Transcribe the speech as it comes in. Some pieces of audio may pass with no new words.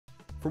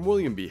From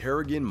William B.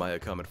 Harrigan,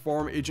 Miacomet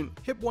farm agent,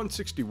 Hip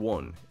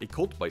 161, a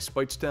colt by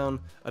Speightstown,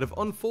 out of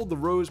Unfold the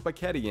Rose by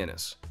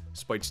Cadianis.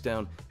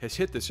 Speightstown has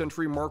hit the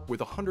century mark with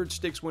 100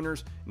 stakes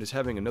winners and is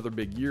having another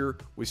big year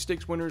with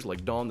stakes winners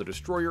like Dawn the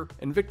Destroyer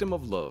and Victim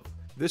of Love.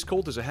 This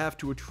colt is a half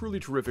to a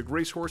truly terrific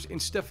racehorse in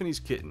Stephanie's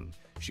Kitten.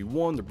 She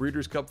won the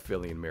Breeders' Cup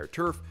Filly and Mare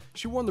Turf,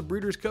 she won the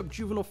Breeders' Cup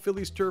Juvenile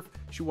Fillies Turf,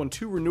 she won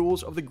 2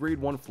 renewals of the Grade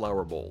 1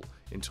 Flower Bowl.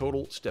 In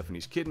total,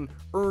 Stephanie's Kitten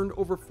earned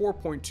over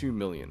 $4.2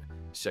 million.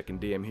 Second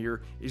dam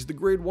here is the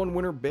Grade 1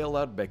 winner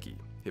Bailout Becky.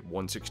 Hip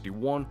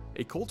 161,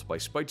 a colt by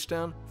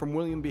Speightstown from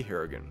William B.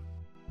 Harrigan.